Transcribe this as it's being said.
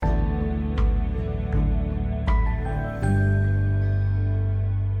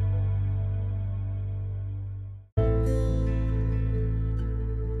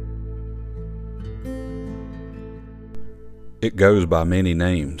It goes by many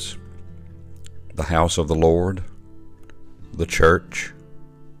names: the house of the Lord, the church,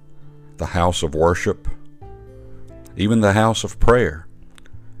 the house of worship, even the house of prayer.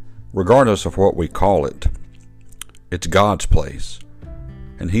 Regardless of what we call it, it's God's place,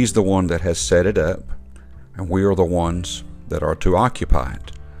 and He's the one that has set it up, and we are the ones that are to occupy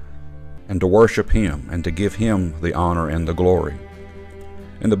it, and to worship Him, and to give Him the honor and the glory.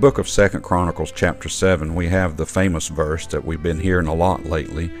 In the book of 2 Chronicles chapter 7, we have the famous verse that we've been hearing a lot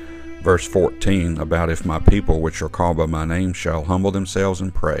lately, verse 14, about if my people which are called by my name shall humble themselves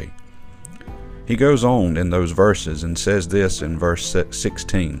and pray. He goes on in those verses and says this in verse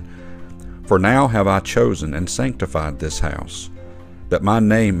 16, For now have I chosen and sanctified this house, that my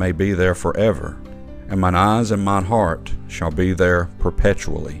name may be there forever, and mine eyes and mine heart shall be there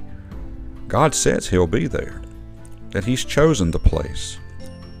perpetually. God says He'll be there, that He's chosen the place.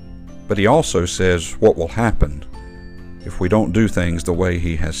 But He also says what will happen if we don't do things the way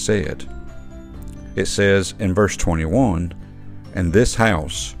He has said. It says in verse 21, And this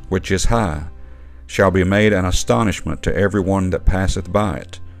house, which is high, shall be made an astonishment to every one that passeth by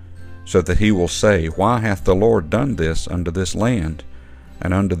it, so that he will say, Why hath the Lord done this unto this land,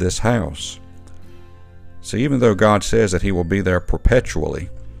 and unto this house? So even though God says that He will be there perpetually,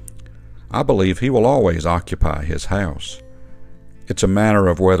 I believe He will always occupy His house. It's a matter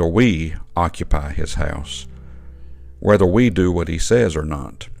of whether we occupy His house, whether we do what He says or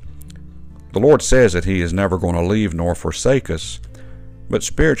not. The Lord says that He is never going to leave nor forsake us, but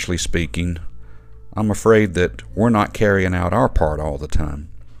spiritually speaking, I'm afraid that we're not carrying out our part all the time.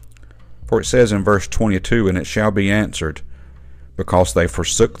 For it says in verse 22, And it shall be answered, because they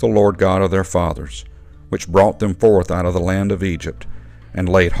forsook the Lord God of their fathers, which brought them forth out of the land of Egypt, and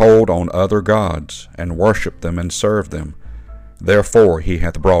laid hold on other gods, and worshipped them and served them. Therefore He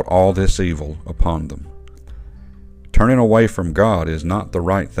hath brought all this evil upon them. Turning away from God is not the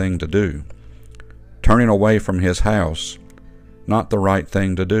right thing to do. Turning away from His house, not the right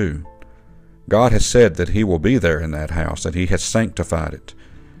thing to do. God has said that He will be there in that house, that He has sanctified it.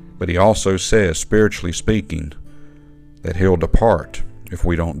 But He also says, spiritually speaking, that He'll depart if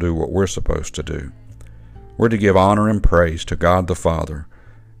we don't do what we're supposed to do. We're to give honor and praise to God the Father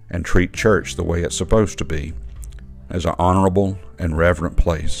and treat church the way it's supposed to be, as an honorable and reverent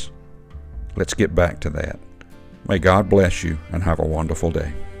place. Let's get back to that. May God bless you and have a wonderful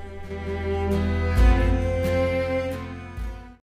day.